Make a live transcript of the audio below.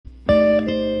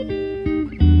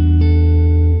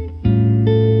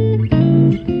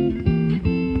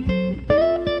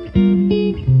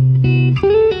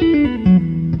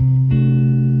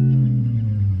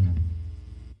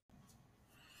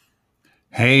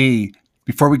Hey,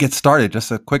 before we get started,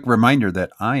 just a quick reminder that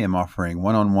I am offering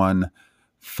one-on-one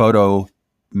photo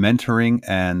mentoring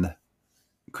and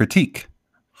critique.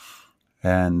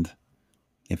 And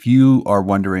if you are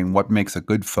wondering what makes a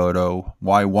good photo,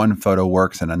 why one photo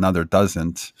works and another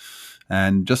doesn't,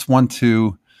 and just want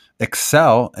to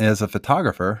excel as a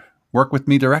photographer, work with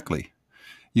me directly.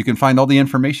 You can find all the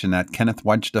information at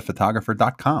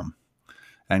kennethwedgethephotographer.com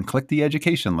and click the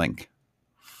education link.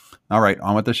 All right,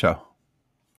 on with the show.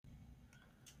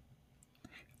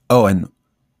 Oh, and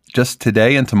just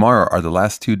today and tomorrow are the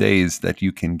last 2 days that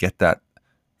you can get that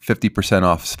 50%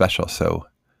 off special. So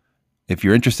if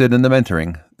you're interested in the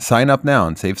mentoring, sign up now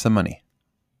and save some money.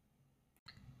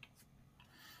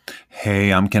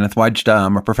 Hey, I'm Kenneth Wajda.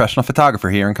 I'm a professional photographer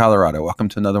here in Colorado. Welcome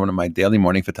to another one of my daily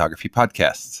morning photography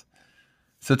podcasts.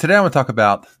 So today I want to talk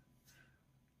about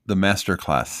the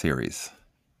Masterclass series.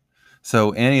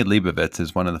 So Annie Leibovitz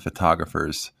is one of the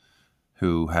photographers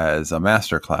who has a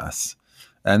masterclass.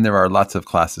 And there are lots of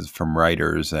classes from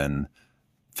writers and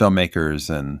filmmakers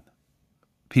and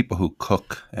people who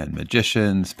cook and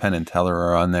magicians. Penn and Teller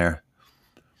are on there.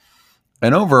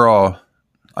 And overall,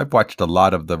 I've watched a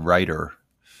lot of the writer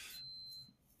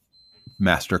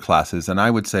master classes, and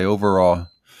I would say overall,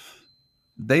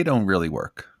 they don't really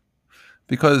work.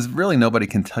 Because really nobody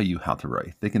can tell you how to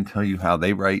write. They can tell you how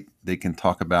they write. They can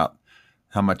talk about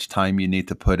how much time you need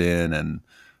to put in and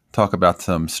talk about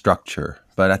some structure.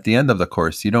 But at the end of the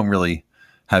course, you don't really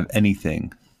have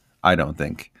anything, I don't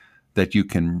think, that you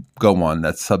can go on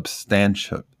that's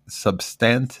substantial,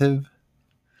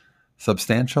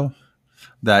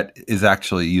 that is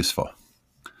actually useful.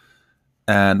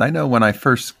 And I know when I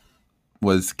first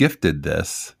was gifted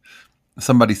this,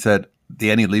 somebody said,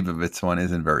 the Annie Leibovitz one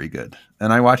isn't very good.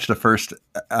 And I watched the first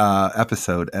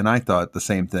episode and I thought the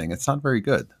same thing. It's not very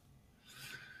good.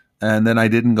 And then I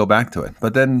didn't go back to it.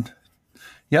 But then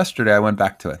yesterday I went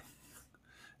back to it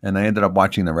and I ended up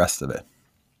watching the rest of it.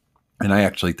 And I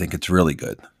actually think it's really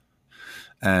good.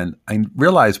 And I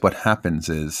realize what happens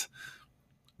is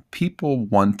people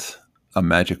want a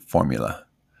magic formula.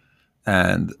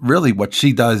 And really what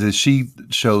she does is she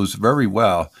shows very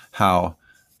well how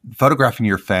photographing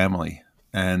your family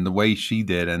and the way she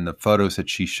did and the photos that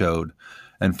she showed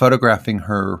and photographing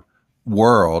her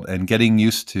world and getting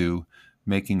used to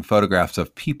making photographs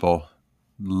of people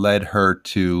led her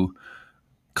to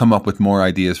come up with more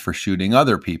ideas for shooting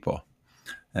other people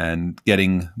and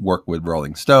getting work with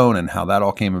Rolling Stone and how that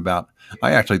all came about.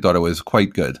 I actually thought it was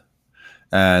quite good.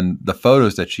 And the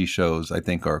photos that she shows, I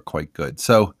think, are quite good.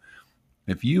 So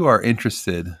if you are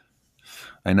interested,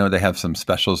 I know they have some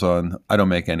specials on. I don't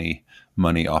make any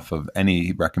money off of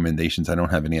any recommendations. I don't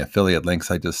have any affiliate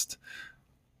links. I just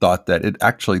thought that it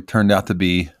actually turned out to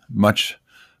be much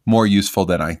more useful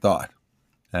than I thought.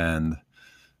 And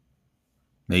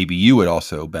maybe you would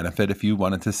also benefit if you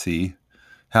wanted to see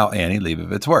how Annie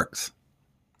Leibovitz works.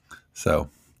 So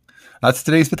that's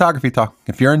today's photography talk.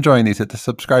 If you're enjoying these, hit the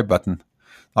subscribe button.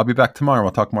 I'll be back tomorrow.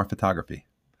 We'll talk more photography.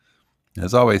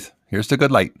 As always, here's the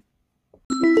good light.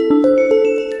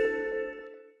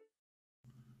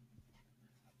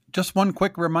 Just one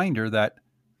quick reminder that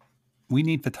we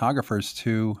need photographers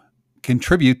to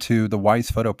contribute to the Wise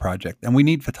Photo Project, and we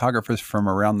need photographers from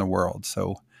around the world.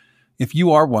 So if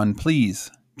you are one,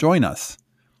 please join us.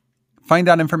 Find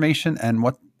out information and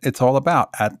what it's all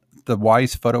about at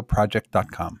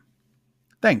thewisephotoproject.com.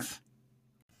 Thanks.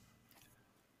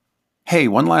 Hey,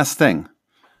 one last thing.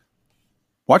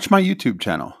 Watch my YouTube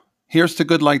channel. Here's to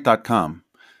goodlight.com.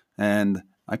 And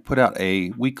I put out a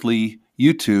weekly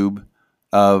YouTube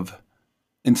of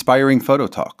inspiring photo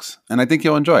talks, and I think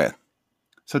you'll enjoy it.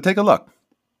 So take a look.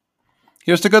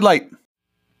 Here's to good light.